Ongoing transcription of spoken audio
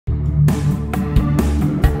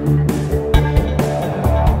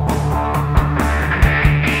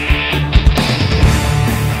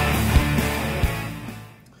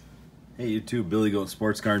YouTube? Billy Goat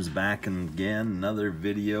Sports Cards back and again, another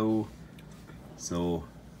video. So,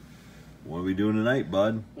 what are we doing tonight,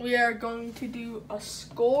 bud? We are going to do a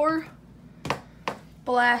score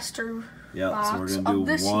blaster box so we're going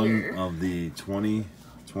to do one year. of the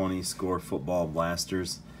 2020 score football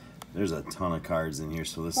blasters. There's a ton of cards in here,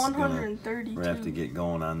 so this is gonna, we're gonna have to get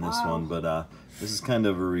going on this one. But this is kind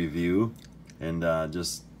of a review, and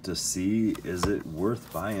just to see, is it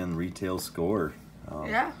worth buying retail score?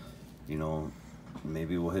 Yeah. You know,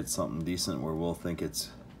 maybe we'll hit something decent where we'll think it's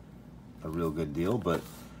a real good deal. But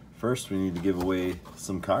first, we need to give away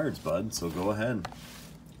some cards, bud. So go ahead.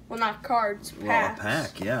 Well, not cards, packs. Well, a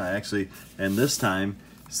pack, yeah, actually. And this time,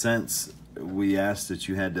 since we asked that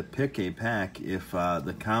you had to pick a pack, if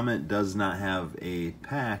the comment does not have a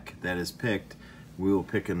pack that is picked, we will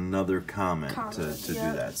pick another comment to do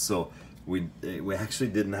that. So we actually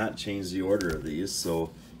did not change the order of these, so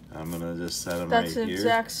I'm gonna just set them right here. That's the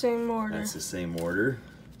exact same order. That's the same order.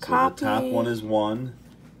 So the top one is 1,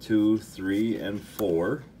 2, 3, and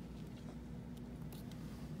 4.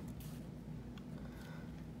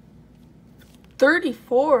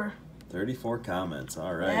 $34 comments.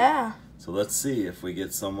 All right. Yeah. So let's see if we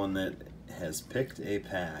get someone that has picked a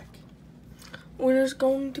pack. Winner's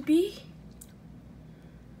going to be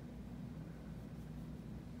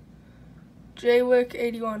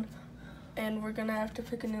JWick81, and we're gonna have to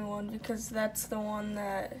pick a new one because that's the one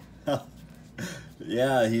that.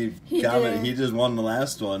 Yeah, he just won the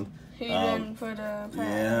last one. He didn't put a pack.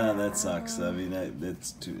 Yeah, that sucks. I mean,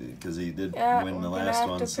 it's because he did win the last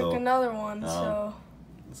one. To pick another one. So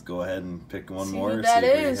let's go ahead and pick one more. Who See that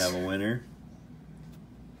if is. we have a winner.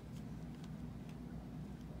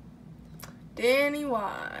 Danny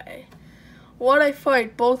Y. What a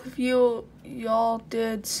fight! Both of y'all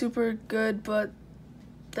did super good, but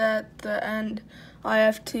at the end, I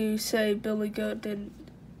have to say Billy Goat did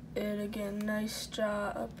it again. Nice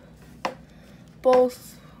job.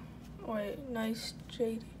 Both. Wait, nice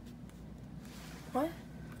JD. What?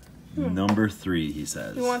 Number 3, he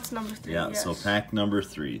says. He wants number 3. Yeah, yes. So pack number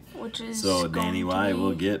 3. Which is so Danny Y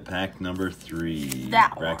will get pack number 3.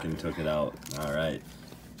 That Bracken one. took it out. All right.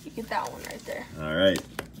 You get that one right there. All right.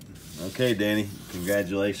 Okay, Danny.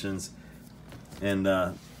 Congratulations. And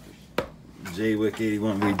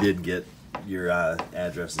JWick81, we did get your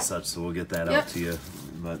address and such, so we'll get that out to you.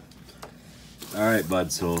 But all right,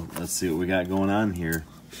 bud. So let's see what we got going on here.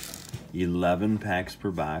 11 packs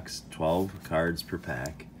per box, 12 cards per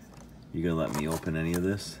pack. You gonna let me open any of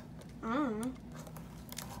this?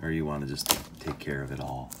 Or you want to just take care of it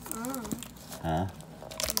all? Huh?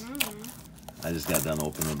 I just got done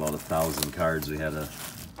opening about 1,000 cards. We had a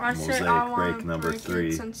mosaic break number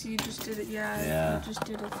 3. Since you just did it, yeah. You just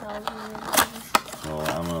did 1,000. So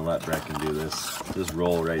I'm gonna let Bracken do this. Just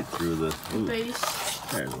roll right through the base.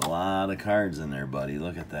 There's a lot of cards in there, buddy.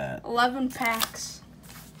 Look at that. 11 packs.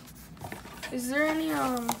 Is there any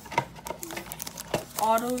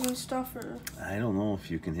autos and stuff, or? I don't know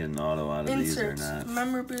if you can hit an auto out of these or not.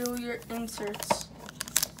 Memorabilia inserts.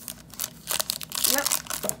 Yep.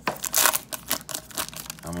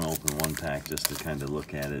 I'm gonna open one pack just to kind of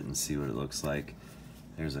look at it and see what it looks like.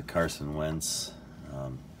 There's a Carson Wentz.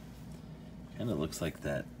 Kind of looks like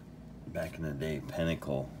that back in the day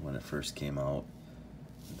Pinnacle when it first came out.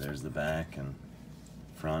 There's the back and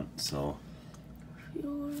front. So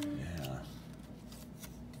yeah.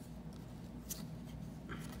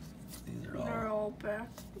 They're all back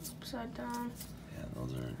upside down. Yeah,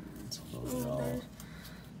 those are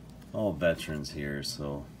all veterans here.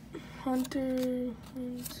 So Hunter.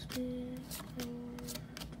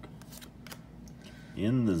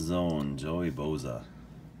 In the Zone, Joey Bosa.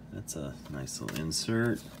 That's a nice little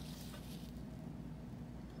insert.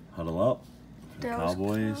 Huddle Up for the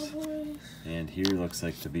Cowboys. And here looks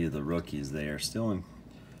like to be the rookies. They are still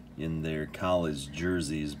in their college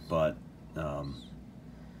jerseys, but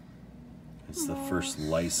it's the first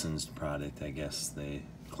licensed product, I guess they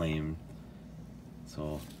claim.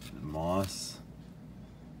 So Moss,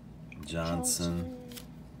 Johnson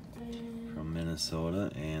from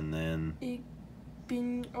Minnesota, and then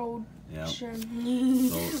yeah. So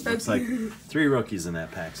it looks like 3 rookies in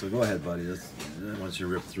that pack. So go ahead, buddy. Once you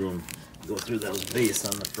rip through them, go through those base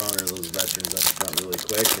on the front or those veterans on the front really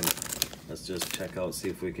quick, and let's just check out, see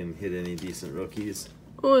if we can hit any decent rookies.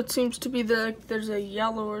 Oh, it seems to be there's a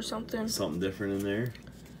yellow or something. Something different in there.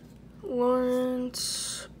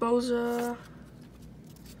 Lawrence, Bosa,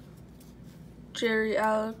 Jerry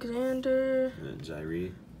Alexander,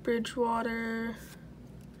 Jairi, Bridgewater,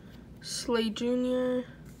 Slay Jr.,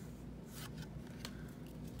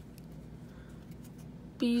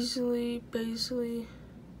 Beasley,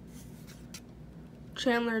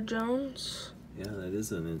 Chandler Jones. Yeah, that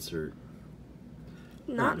is an insert.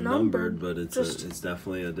 Not numbered, but it's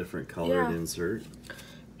definitely a different colored insert.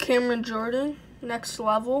 Cameron Jordan, Next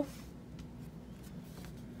Level.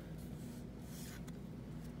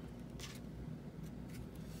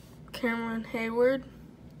 Cameron Hayward.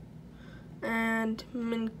 And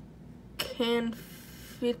McCann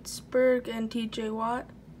Fitzberg and TJ Watt.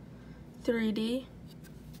 3D.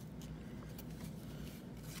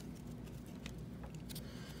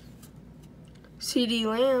 CD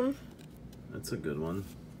Lamb. That's a good one.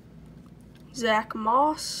 Zach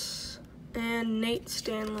Moss and Nate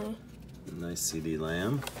Stanley. Nice CD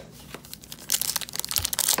Lamb.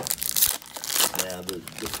 Yeah, the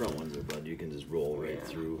front ones are bud. You can just roll right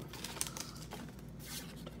through.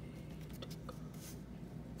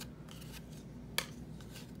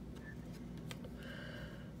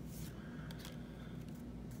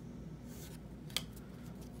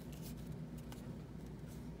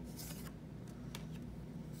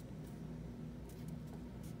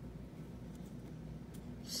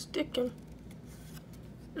 Sticking.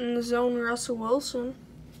 In the zone, Russell Wilson.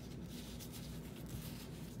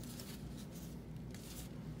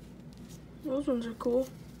 Those ones are cool.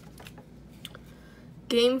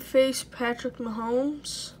 Game Face, Patrick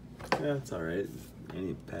Mahomes. Yeah, it's all right.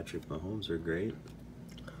 Any Patrick Mahomes are great.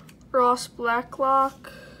 Ross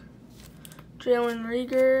Blacklock, Jalen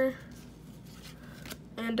Rieger,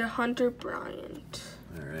 and a Hunter Bryant.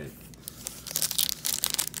 All right.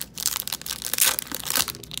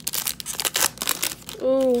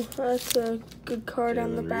 Ooh, that's a good card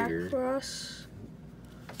on the back Rieger. for us.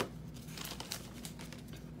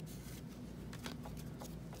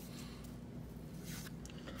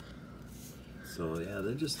 So yeah,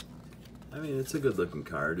 they're just. I mean, it's a good looking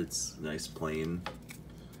card. It's nice plain.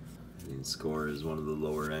 I mean, score is one of the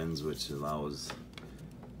lower ends, which allows,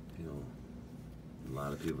 you know, a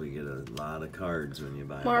lot of people get a lot of cards when you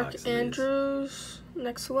buy a Mark box of these. Andrews,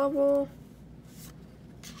 Next Level.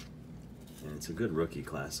 And it's a good rookie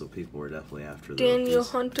class, so people were definitely after the Daniel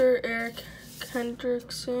rookies. Hunter, Eric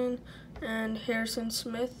Hendrickson, and Harrison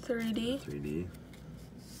Smith, 3D. 3D.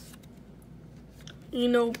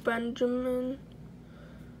 Benjamin,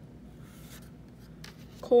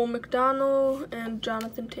 Cole McDonald, and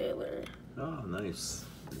Jonathan Taylor. Oh, nice.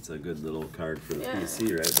 It's a good little card for the Yeah.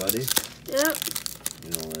 PC, right, buddy? Yep. You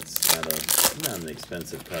know, it's not an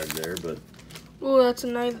expensive card there, but Ooh, that's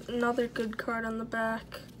another good card on the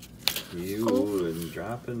back. you and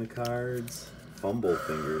dropping the cards. Fumble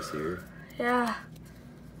fingers here. Yeah.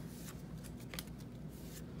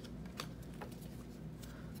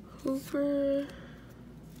 Hooper.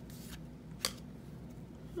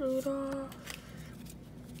 Rudolph.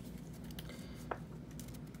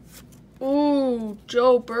 Ooh,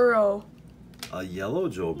 Joe Burrow. A yellow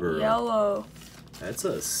Joe Burrow. Yellow. That's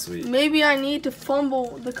a sweet. Maybe I need to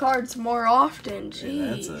fumble the cards more often.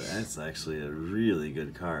 Yeah, Jeez. that's actually a really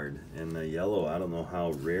good card. And the yellow, I don't know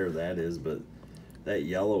how rare that is, but that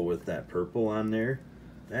yellow with that purple on there,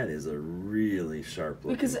 that is a really sharp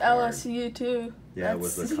looking Because card. LSU too. Yeah,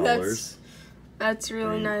 with the colors. That's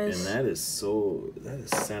really nice. And that is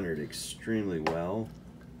centered extremely well.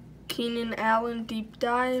 Keenan Allen deep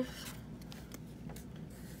dive.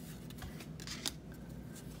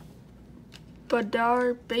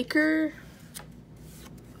 Badar Baker.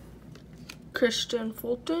 Christian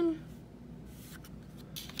Fulton.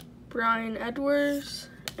 Brian Edwards.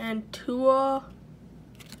 And Tua.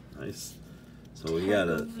 Nice. So we got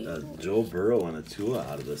a Joe Burrow and a Tua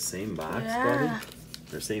out of the same box, buddy?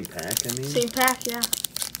 Or same pack, I mean? Same pack, yeah.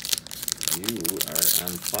 You are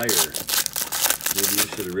on fire. Maybe you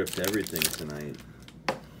should have ripped everything tonight.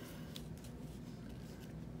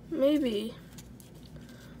 Maybe.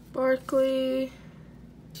 Barkley.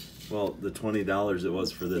 Well, the $20 it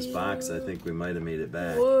was for this box, I think we might have made it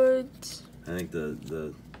back. Woods. I think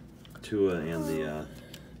the Tua and the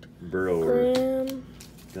Burrow were Graham.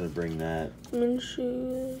 going to bring that.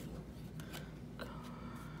 Minshew.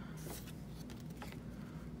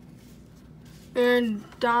 Aaron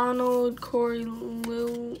Donald, Corey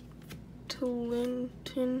Linton,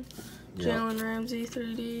 Jalen Ramsey,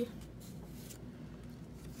 3D.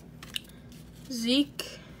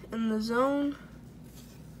 Zeke in the zone.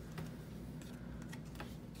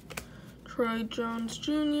 Troy Jones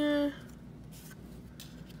Jr.,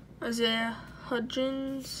 Isaiah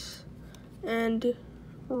Hudgens, and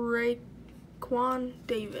Raekwon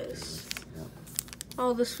Davis. Yep.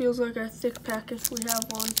 Oh, this feels like a thick pack if we have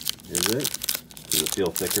one. Is it? Does it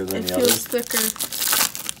feel thicker than It the feels others? thicker.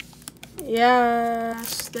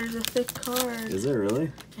 Yes, there's a thick card. Is it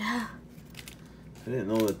really? Yeah. I didn't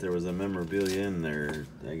know that there was a memorabilia in there,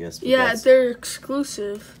 I guess. But Yeah, they're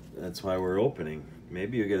exclusive. That's why we're opening.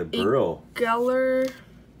 Maybe you get a Burrow. Geller,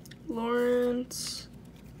 Lawrence,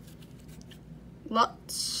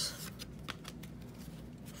 Lutz,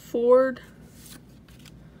 Ford,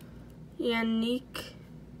 Yannick,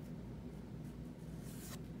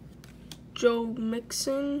 Joe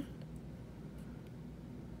Mixon,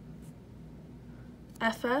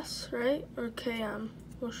 FS, right? Or KM?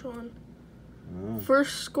 Which one? Oh.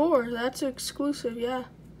 First score. That's exclusive, yeah.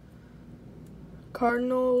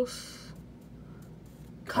 Cardinals.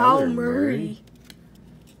 Kyle Murray.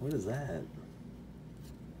 What is that?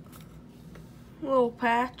 A little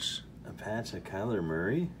patch. A patch of Kyler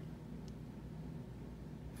Murray?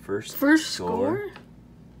 First score?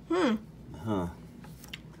 Huh.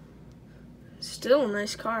 Still a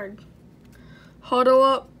nice card. Huddle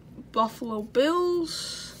Up, Buffalo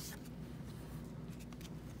Bills.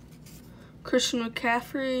 Christian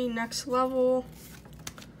McCaffrey, next level.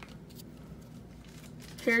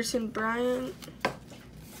 Harrison Bryant.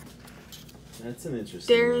 That's an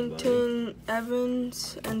interesting Darrington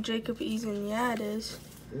Evans and Jacob Eason. Yeah, it is.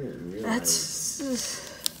 That's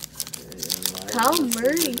Kyle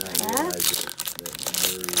Murray patch.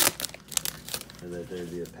 That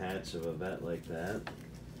there'd be a patch of a vet like that.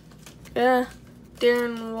 Yeah.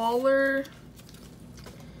 Darren Waller,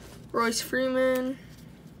 Royce Freeman,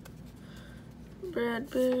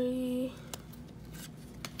 Bradbury,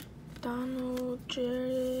 Donald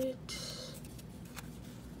Jarrett,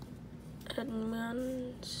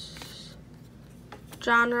 Edmonds,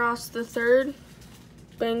 John Ross III,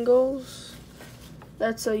 Bengals.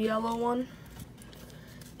 That's a yellow one.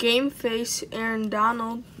 Game Face, Aaron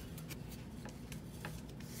Donald.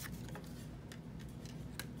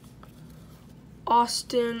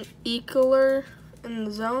 Austin Eckler in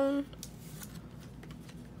the zone.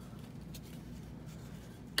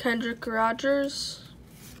 Kendrick Rogers.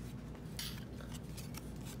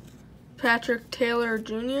 Patrick Taylor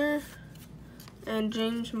Jr. and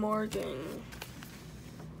James Morgan.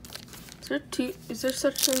 Is there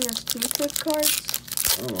such thing as toothpick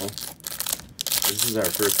cards? I don't know. This is our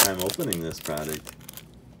first time opening this product.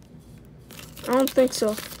 I don't think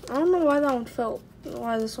so. I don't know why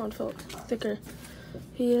this one felt thicker.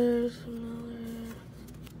 Here's Miller,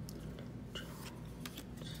 Jones.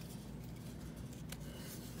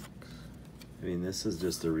 I mean, this is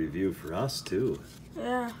just a review for us too.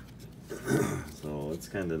 Yeah. So it's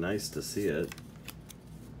kind of nice to see it.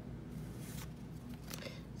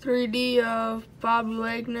 3D of Bobby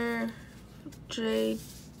Wagner, J.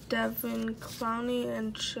 Devin Clowney,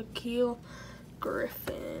 and Shaquille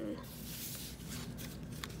Griffin.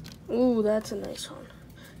 Ooh, that's a nice one.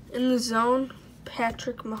 In the zone,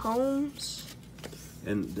 Patrick Mahomes.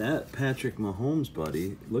 And that Patrick Mahomes,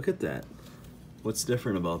 buddy, look at that. What's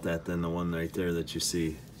different about that than the one right there that you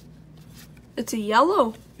see? It's a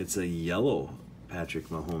yellow. It's a yellow Patrick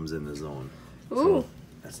Mahomes in the zone. Ooh. So,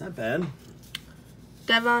 that's not bad.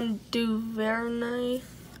 Devon Duvernay,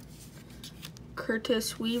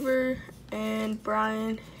 Curtis Weaver, and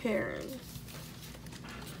Brian Heron.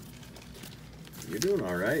 You're doing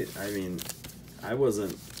all right. I mean, I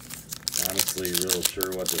wasn't honestly real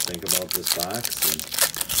sure what to think about this box, and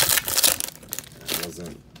I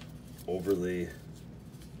wasn't overly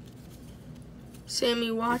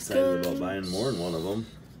Sammy Watkins. excited about buying more than one of them.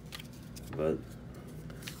 But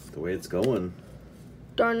the way it's going,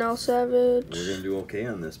 Darnell Savage. we're going to do okay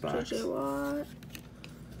on this box. J.J. Watt.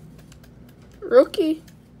 Rookie.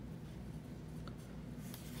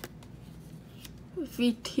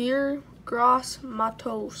 Vitir Gross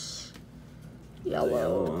Matos.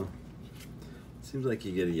 Yellow. Seems like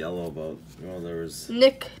you get a yellow about, well, there was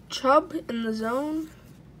Nick Chubb in the zone.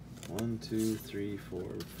 1, 2, 3, 4,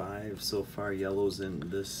 5 so far yellows in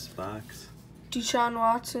this box. Deshaun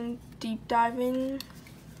Watson deep diving.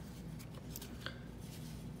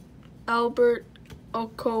 Albert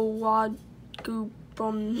Okowagubom.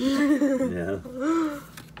 Yeah.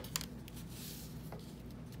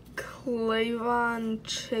 Clavon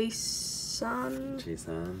Chason.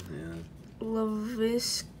 Yeah.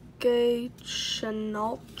 LaVisca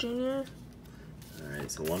Chenault Jr. All right,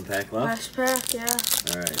 so one pack left. Last pack, yeah.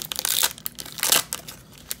 All right.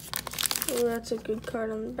 Oh, that's a good card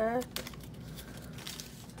on the back.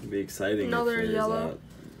 It'll be exciting. Another if there's, yellow.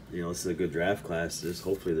 This is a good draft class.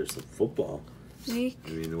 Hopefully there's some football. Zeke. I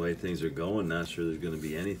mean, the way things are going, not sure there's going to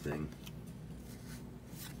be anything.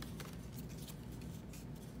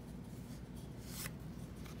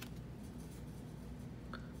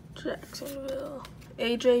 Jacksonville.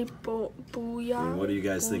 AJ Booyah. I mean, what do you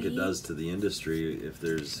guys think it does to the industry if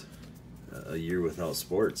there's a year without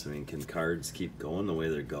sports. I mean, can cards keep going the way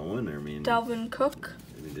they're going? I mean, Dalvin Cook,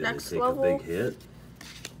 did next they take level. a big hit?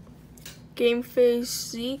 Game phase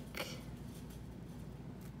Zeke.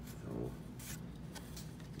 So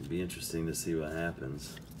it'd be interesting to see what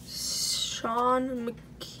happens. Sean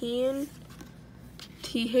McKeon,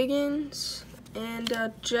 T. Higgins, and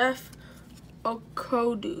Jeff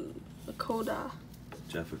Okuda.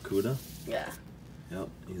 Jeff Okuda? Yeah. Yep,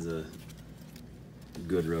 he's a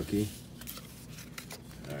good rookie.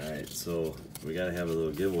 Alright, so we got to have a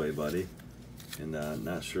little giveaway, buddy. And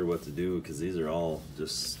not sure what to do because these are all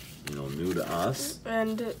just, you know, new to us.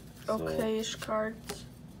 And okayish cards.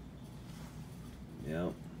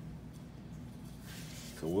 Yep.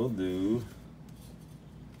 So we'll do,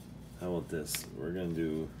 how about this? We're going to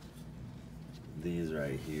do these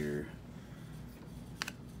right here.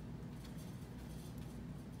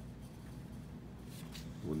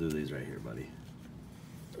 We'll do these right here, buddy.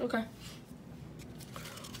 Okay.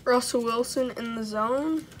 Russell Wilson in the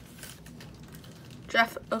zone.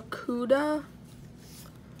 Jeff Okuda.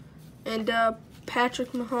 And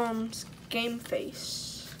Patrick Mahomes game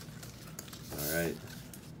face. All right.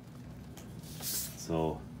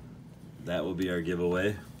 So that will be our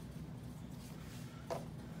giveaway.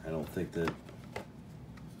 I don't think that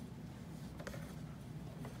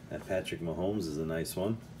Patrick Mahomes is a nice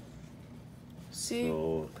one. See,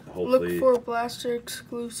 so hopefully, look for Blaster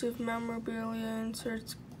exclusive memorabilia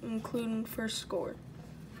inserts, including first score.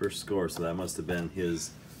 First score, so that must have been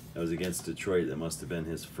his, that was against Detroit, that must have been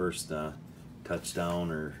his first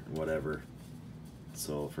touchdown or whatever.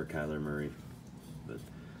 So for Kyler Murray. But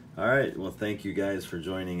all right, well, thank you guys for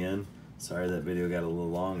joining in. Sorry that video got a little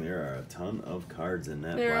long. There are a ton of cards in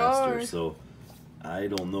that blaster. So I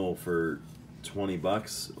don't know, for 20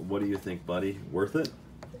 bucks, what do you think, buddy? Worth it?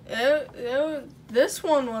 This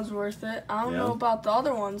one was worth it. I don't know about the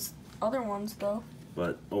other ones though.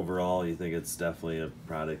 But overall, you think it's definitely a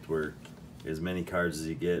product where as many cards as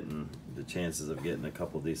you get and the chances of getting a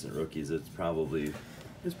couple decent rookies, it's probably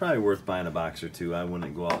worth buying a box or two. I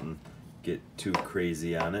wouldn't go out and get too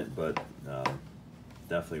crazy on it, but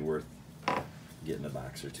definitely worth getting a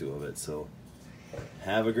box or two of it. So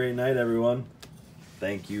have a great night, everyone.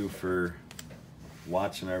 Thank you for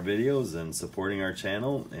watching our videos and supporting our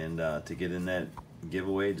channel, and to get in that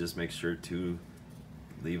giveaway, just make sure to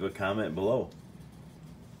leave a comment below.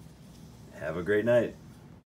 Have a great night.